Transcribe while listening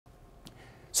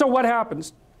So what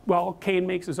happens? Well, Cain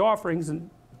makes his offerings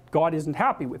and God isn't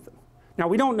happy with them. Now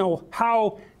we don't know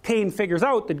how Cain figures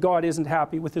out that God isn't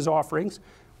happy with his offerings.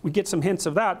 We get some hints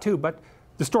of that too, but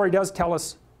the story does tell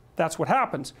us that's what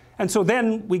happens. And so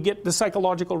then we get the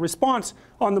psychological response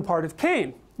on the part of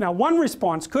Cain. Now one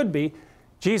response could be,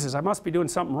 Jesus, I must be doing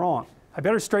something wrong. I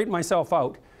better straighten myself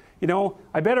out. You know,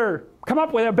 I better come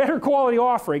up with a better quality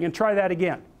offering and try that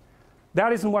again.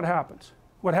 That isn't what happens.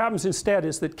 What happens instead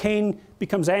is that Cain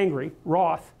becomes angry,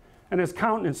 wroth, and his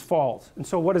countenance falls. And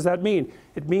so what does that mean?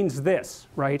 It means this,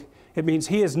 right? It means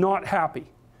he is not happy.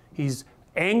 He's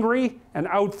angry and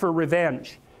out for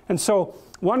revenge. And so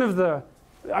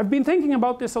I've been thinking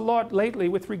about this a lot lately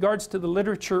with regards to the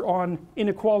literature on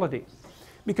inequality.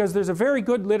 Because there's a very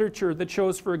good literature that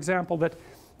shows, for example, that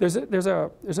there's a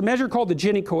measure called the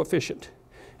Gini coefficient.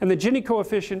 And the Gini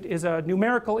coefficient is a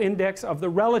numerical index of the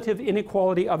relative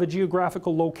inequality of a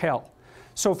geographical locale.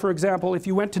 So for example, if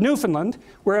you went to Newfoundland,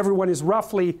 where everyone is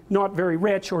roughly not very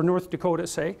rich, or North Dakota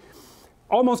say,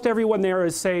 almost everyone there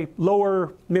is, say,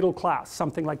 lower middle class,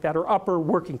 something like that, or upper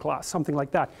working class, something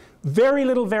like that. Very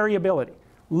little variability,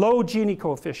 low Gini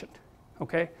coefficient,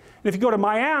 okay? And if you go to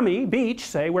Miami Beach,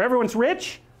 say, where everyone's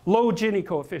rich, low Gini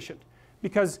coefficient,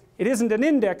 because it isn't an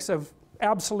index of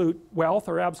absolute wealth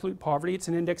or absolute poverty, it's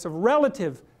an index of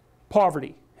relative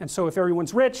poverty. And so if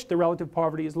everyone's rich, the relative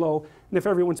poverty is low, and if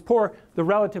everyone's poor, the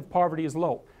relative poverty is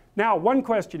low. Now, one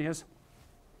question is,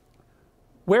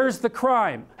 where's the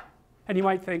crime? And you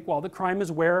might think, well, the crime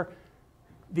is where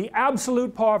the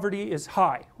absolute poverty is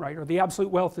high, right? Or the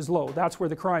absolute wealth is low. That's where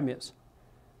the crime is.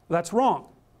 Well, that's wrong.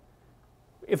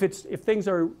 If things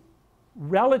are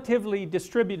relatively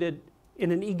distributed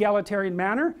in an egalitarian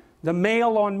manner, the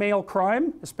male-on-male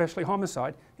crime, especially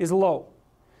homicide, is low.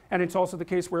 And it's also the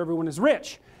case where everyone is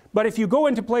rich. But if you go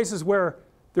into places where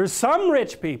there's some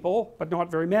rich people, but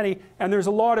not very many, and there's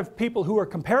a lot of people who are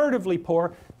comparatively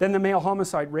poor, then the male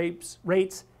homicide rates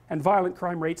and violent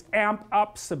crime rates amp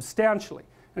up substantially.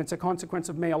 And it's a consequence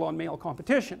of male-on-male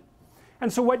competition.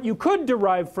 And so what you could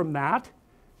derive from that,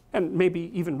 and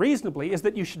maybe even reasonably, is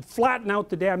that you should flatten out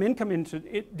the damn income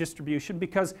distribution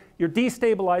because you're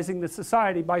destabilizing the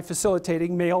society by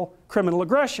facilitating male criminal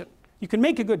aggression. You can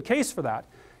make a good case for that.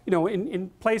 You know,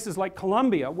 in places like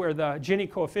Colombia, where the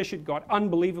Gini coefficient got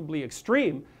unbelievably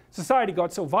extreme, society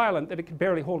got so violent that it could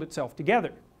barely hold itself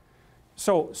together.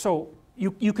 So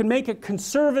you can make a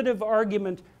conservative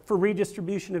argument for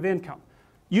redistribution of income,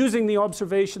 using the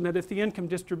observation that if the income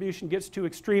distribution gets too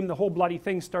extreme, the whole bloody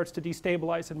thing starts to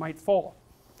destabilize and might fall.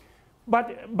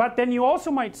 But then you also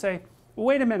might say, well,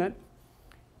 wait a minute,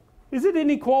 is it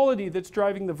inequality that's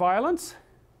driving the violence?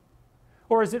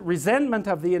 Or is it resentment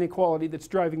of the inequality that's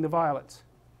driving the violence?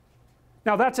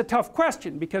 Now that's a tough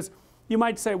question, because you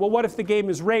might say, well, what if the game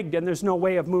is rigged and there's no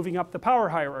way of moving up the power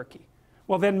hierarchy?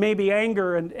 Well, then maybe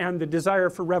anger and the desire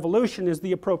for revolution is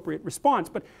the appropriate response.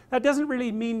 But that doesn't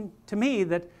really mean to me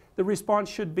that the response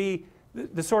should be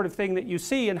the sort of thing that you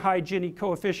see in high Gini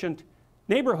coefficient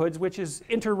neighborhoods, which is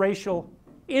intraracial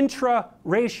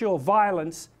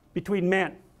violence between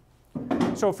men.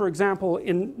 So for example,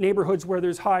 in neighborhoods where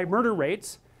there's high murder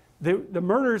rates, the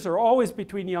murders are always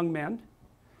between young men,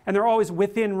 and they're always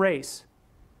within race.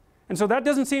 And so that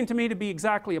doesn't seem to me to be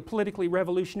exactly a politically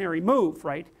revolutionary move,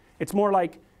 right? It's more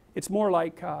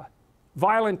like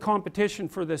violent competition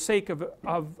for the sake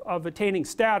of attaining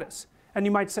status. And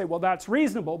you might say, well, that's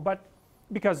reasonable, but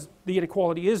because the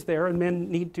inequality is there and men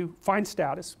need to find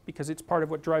status because it's part of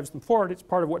what drives them forward, it's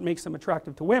part of what makes them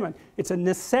attractive to women, it's a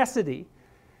necessity.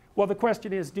 Well, the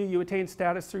question is, do you attain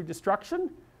status through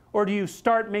destruction, or do you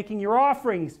start making your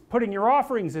offerings, putting your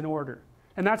offerings in order?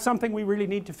 And that's something we really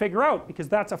need to figure out, because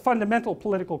that's a fundamental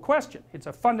political question. It's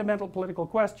a fundamental political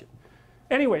question.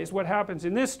 Anyways, what happens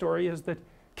in this story is that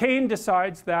Cain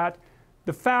decides that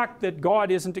the fact that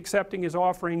God isn't accepting his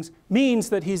offerings means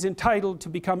that he's entitled to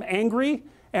become angry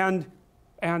and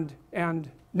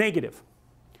negative.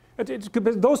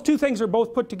 Those two things are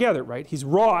both put together, right? He's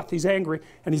wroth, he's angry,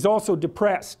 and he's also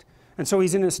depressed. And so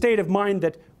he's in a state of mind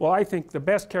that, well, I think the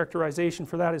best characterization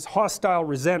for that is hostile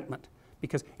resentment,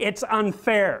 because it's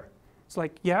unfair. It's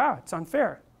like, yeah, it's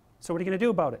unfair. So what are you going to do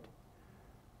about it?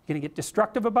 You're going to get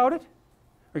destructive about it?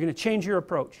 Or are you going to change your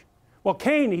approach? Well,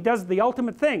 Cain, he does the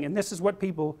ultimate thing, and this is what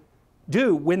people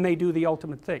do when they do the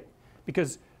ultimate thing.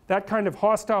 Because that kind of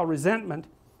hostile resentment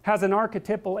has an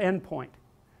archetypal endpoint.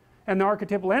 And the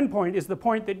archetypal endpoint is the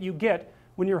point that you get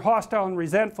when you're hostile and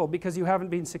resentful because you haven't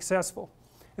been successful.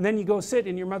 And then you go sit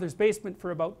in your mother's basement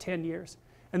for about 10 years.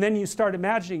 And then you start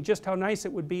imagining just how nice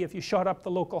it would be if you shot up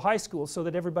the local high school so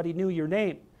that everybody knew your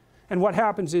name. And what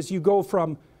happens is you go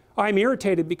from I'm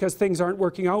irritated because things aren't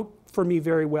working out for me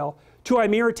very well. 2,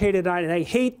 I'm irritated and I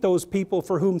hate those people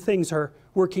for whom things are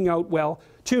working out well.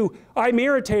 2, I'm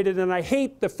irritated and I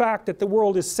hate the fact that the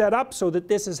world is set up so that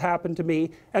this has happened to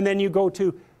me. And then you go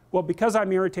to, well, because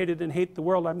I'm irritated and hate the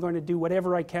world, I'm going to do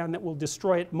whatever I can that will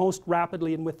destroy it most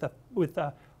rapidly and with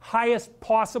the highest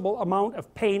possible amount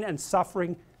of pain and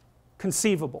suffering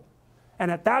conceivable. And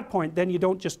at that point, then you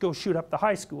don't just go shoot up the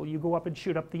high school, you go up and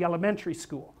shoot up the elementary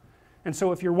school. And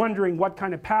so if you're wondering what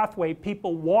kind of pathway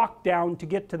people walk down to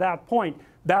get to that point,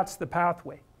 that's the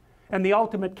pathway. And the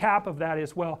ultimate cap of that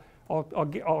is, well,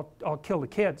 I'll kill the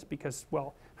kids because,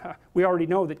 well, we already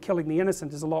know that killing the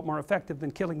innocent is a lot more effective than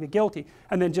killing the guilty.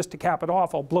 And then just to cap it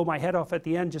off, I'll blow my head off at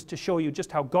the end just to show you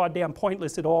just how goddamn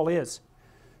pointless it all is.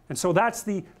 And so that's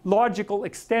the logical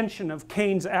extension of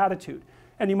Cain's attitude.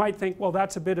 And you might think, well,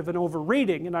 that's a bit of an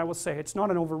overreading, and I will say it's not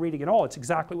an overreading at all. It's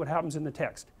exactly what happens in the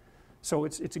text. So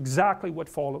it's exactly what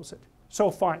follows it.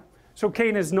 So fine. So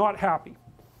Cain is not happy.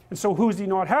 And so who's he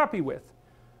not happy with?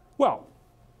 Well,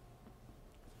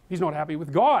 he's not happy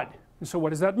with God. And so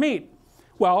what does that mean?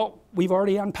 Well, we've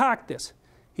already unpacked this.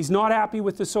 He's not happy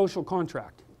with the social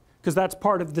contract, because that's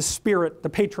part of the spirit, the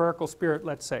patriarchal spirit,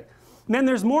 let's say. And then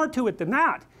there's more to it than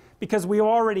that, because we've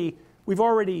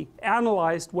already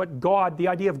analyzed what God, the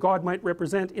idea of God might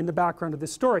represent in the background of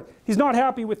this story. He's not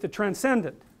happy with the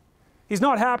transcendent. He's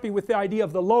not happy with the idea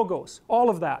of the logos, all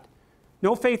of that.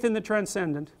 No faith in the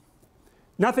transcendent.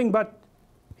 Nothing but,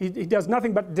 he does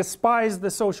nothing but despise the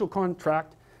social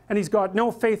contract, and he's got no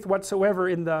faith whatsoever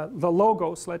in the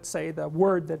logos, let's say, the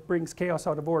word that brings chaos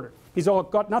out of order. He's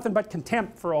got nothing but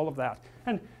contempt for all of that.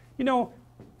 And you know,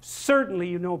 certainly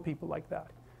you know people like that.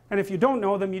 And if you don't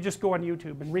know them, you just go on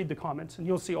YouTube and read the comments, and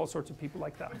you'll see all sorts of people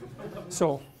like that.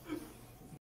 So